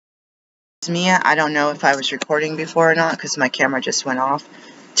Mia, I don't know if I was recording before or not because my camera just went off.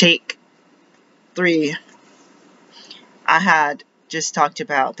 Take 3. I had just talked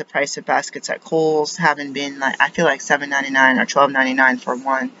about the price of baskets at Kohl's having been like, I feel like $7.99 or $12.99 for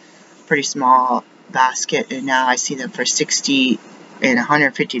one pretty small basket, and now I see them for $60 and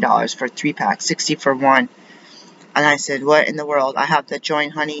 $150 for 3 packs, 60 for one. And I said, what in the world? I have the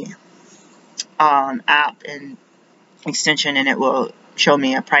Join Honey app and extension, and it will show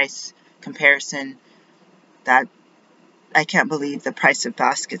me a price comparison. That I can't believe the price of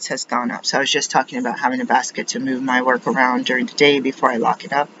baskets has gone up. So I was just talking about having a basket to move my work around during the day before I lock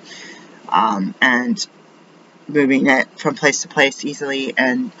it up, and moving it from place to place easily,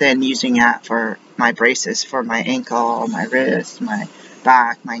 and then using it for my braces for my ankle, my wrist, my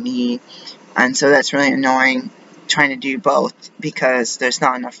back, my knee. And so that's really annoying trying to do both because there's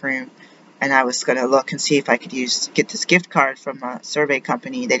not enough room. And I was going to look and see if I could get this gift card from a survey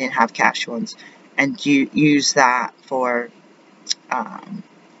company. They didn't have cash ones. And use that for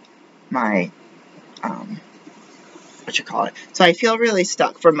my, So I feel really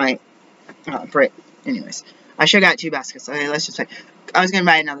stuck for my break. Anyways, I should have got 2 baskets. Okay, let's just say I was going to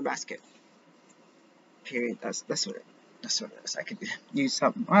buy another basket. Period. That's what it is. I could use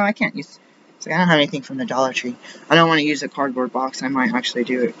something. Well, I can't use. It's like I don't have anything from the Dollar Tree. I don't want to use a cardboard box. I might actually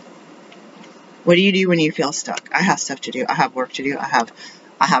do it. What do you do when you feel stuck? I have stuff to do. I have work to do. I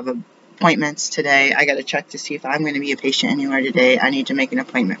have appointments today. I got to check to see if I'm going to be a patient anywhere today. I need to make an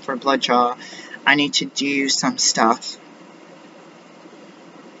appointment for a blood draw. I need to do some stuff.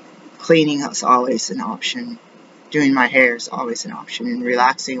 Cleaning is always an option. Doing my hair is always an option. And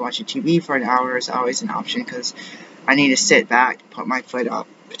relaxing, watching TV for an hour is always an option because I need to sit back, put my foot up,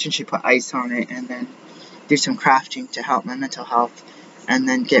 potentially put ice on it, and then do some crafting to help my mental health, and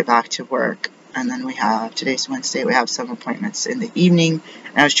then get back to work. And then today's Wednesday, we have some appointments in the evening.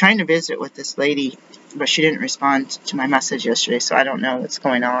 And I was trying to visit with this lady, but she didn't respond to my message yesterday, so I don't know what's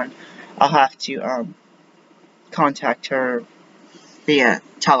going on. I'll have to contact her via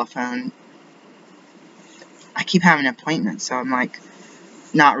telephone. I keep having appointments, so I'm like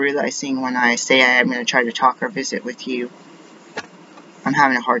not realizing when I say I am going to try to talk or visit with you. I'm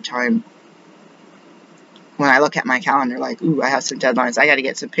having a hard time. When I look at my calendar, like, ooh, I have some deadlines. I got to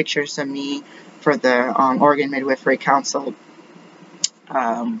get some pictures of me for the Oregon Midwifery Council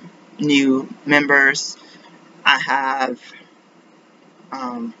new members. I have,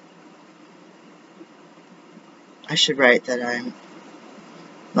 I should write that I'm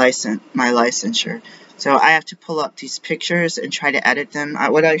my licensure. So I have to pull up these pictures and try to edit them.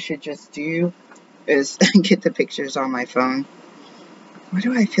 What I should just do is get the pictures on my phone. Why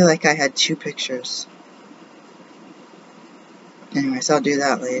do I feel like I had 2 pictures? Anyways, I'll do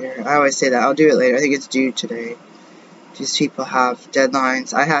that later. I always say that. I'll do it later. I think it's due today. These people have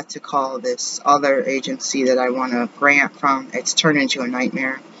deadlines. I have to call this other agency that I want a grant from. It's turned into a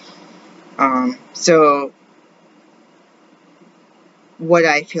nightmare. So what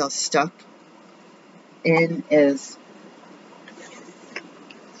I feel stuck in is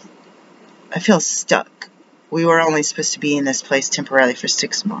I feel stuck. We were only supposed to be in this place temporarily for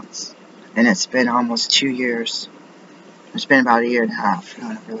 6 months, and it's been almost 2 years. It's been about 1.5 years, if you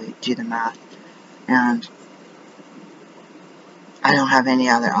want to really do the math. And I don't have any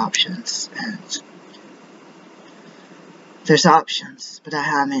other options. And there's options, but I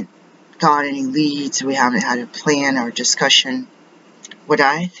haven't got any leads. We haven't had a plan or discussion. What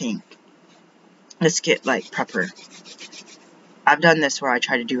I think, let's get like prepper. I've done this where I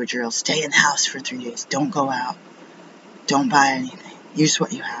try to do a drill. Stay in the house for 3 days. Don't go out. Don't buy anything. Use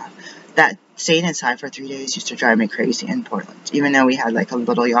what you have. That staying inside for 3 days used to drive me crazy in Portland. Even though we had like a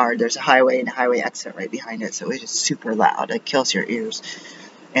little yard, there's a highway and a highway exit right behind it, so it is super loud. It kills your ears,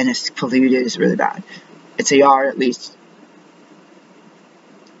 and it's polluted. It's really bad. It's a yard, at least.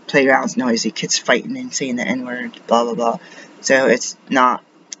 Playground's noisy. Kids fighting and saying the N-word, blah blah blah. So it's not.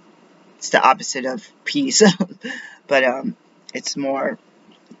 It's the opposite of peace, but it's more.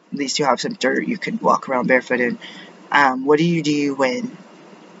 At least you have some dirt you could walk around barefoot in. What do you do when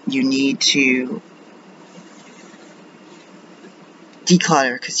you need to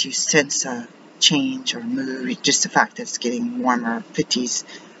declutter because you sense a change or mood? Just the fact that it's getting warmer, 50s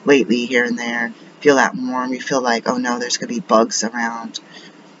lately here and there. Feel that warm. You feel like, oh no, there's going to be bugs around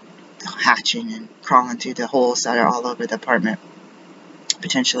hatching and crawling through the holes that are all over the apartment.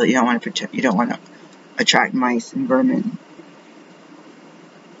 Potentially, you don't want to attract mice and vermin.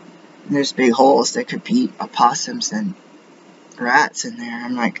 And there's big holes that could be opossums and rats in there.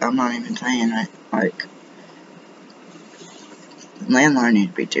 I'm like, I'm not even playing. Like, the landlord need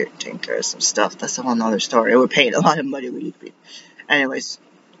to be taking care of some stuff. That's a whole nother story. It would pay a lot of money. Anyways,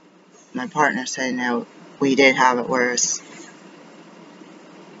 my partner said no, we did have it worse,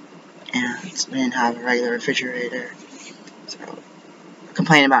 and we didn't have a regular refrigerator. So,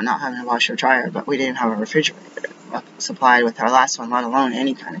 complaining about not having a washer or dryer, but we didn't have a refrigerator supplied with our last one, let alone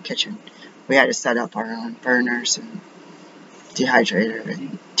any kind of kitchen. We had to set up our own burners and dehydrator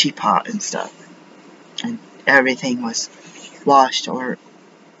and teapot and stuff. And everything was washed or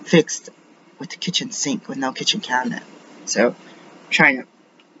fixed with the kitchen sink with no kitchen cabinet. So, trying to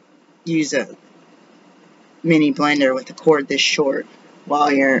use a mini blender with a cord this short while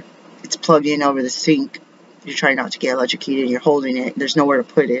it's plugged in over the sink. You're trying not to get electrocuted, you're holding it, there's nowhere to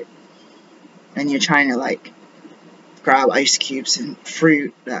put it, and you're trying to like grab ice cubes and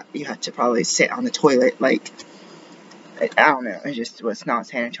fruit that you have to probably sit on the toilet. Like, I don't know, it just was not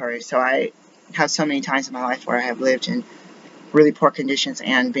sanitary. So I have so many times in my life where I have lived in really poor conditions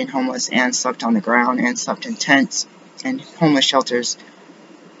and been homeless and slept on the ground and slept in tents and homeless shelters.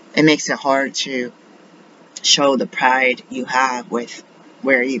 It makes it hard to show the pride you have with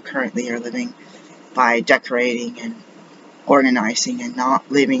where you currently are living by decorating and organizing and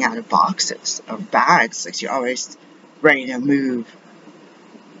not living out of boxes or bags. Like, you're always ready to move.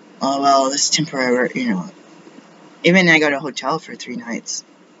 Oh, well, this is temporary, you know. Even I go to a hotel for 3 nights,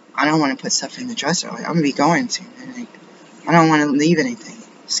 I don't want to put stuff in the dresser. Like, I'm going to be going soon. And, like, I don't want to leave anything.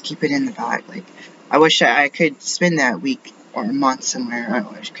 Just keep it in the bag. Like, I wish I could spend that week or a month somewhere, I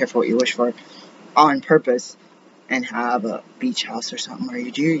don't know, careful what you wish for, on purpose, and have a beach house or something where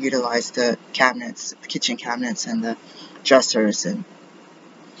you do utilize the cabinets, the kitchen cabinets and the dressers, and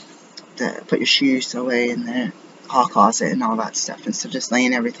put your shoes away in the hall closet and all that stuff, instead of just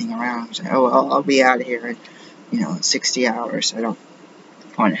laying everything around. Like, oh, well, I'll be out of here in 60 hours. I don't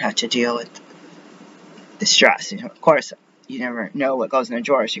want to have to deal with the stress. Of course, you never know what goes in the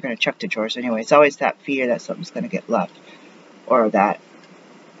drawers. You're going to check the drawers anyway. It's always that fear that something's going to get left, or that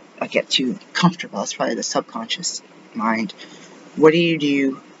I get too comfortable. It's probably the subconscious mind. What do you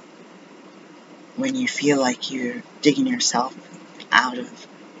do when you feel like you're digging yourself out of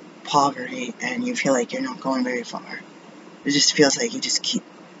poverty and you feel like you're not going very far? It just feels like you just keep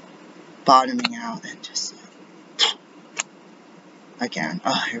bottoming out and just again.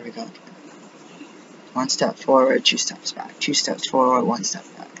 Oh, here we go. 1 step forward, 2 steps back. 2 steps forward, 1 step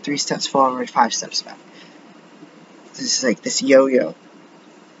back. 3 steps forward, 5 steps back. This is like this yo-yo.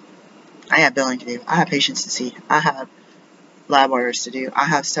 I have billing to do. I have patients to see. I have lab orders to do. I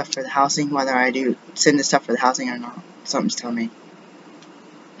have stuff for the housing, whether I do send the stuff for the housing or not. Something's telling me,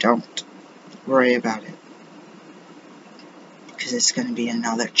 don't worry about it. Because it's going to be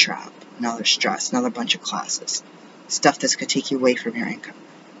another trap, another stress, another bunch of classes. Stuff that's going to take you away from your income.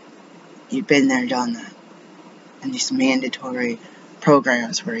 You've been there, done that. And these mandatory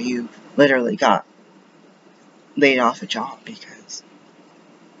programs where you literally got laid off a job because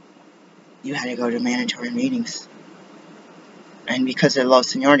you had to go to mandatory meetings. And because of low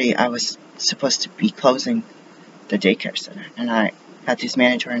seniority, I was supposed to be closing the daycare center. And I had these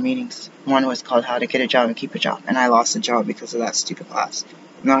mandatory meetings. One was called How to Get a Job and Keep a Job. And I lost a job because of that stupid class.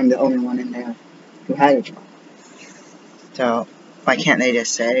 And I'm the only one in there who had a job. So, why can't they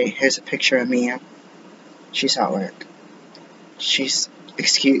just say, here's a picture of Mia. She's at work. She's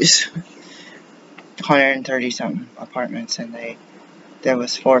excused. 130-something apartments, and there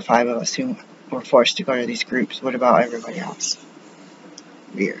was 4 or 5 of us who were forced to go to these groups. What about everybody else?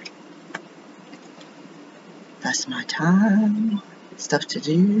 Weird. That's my time. Stuff to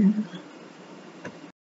do.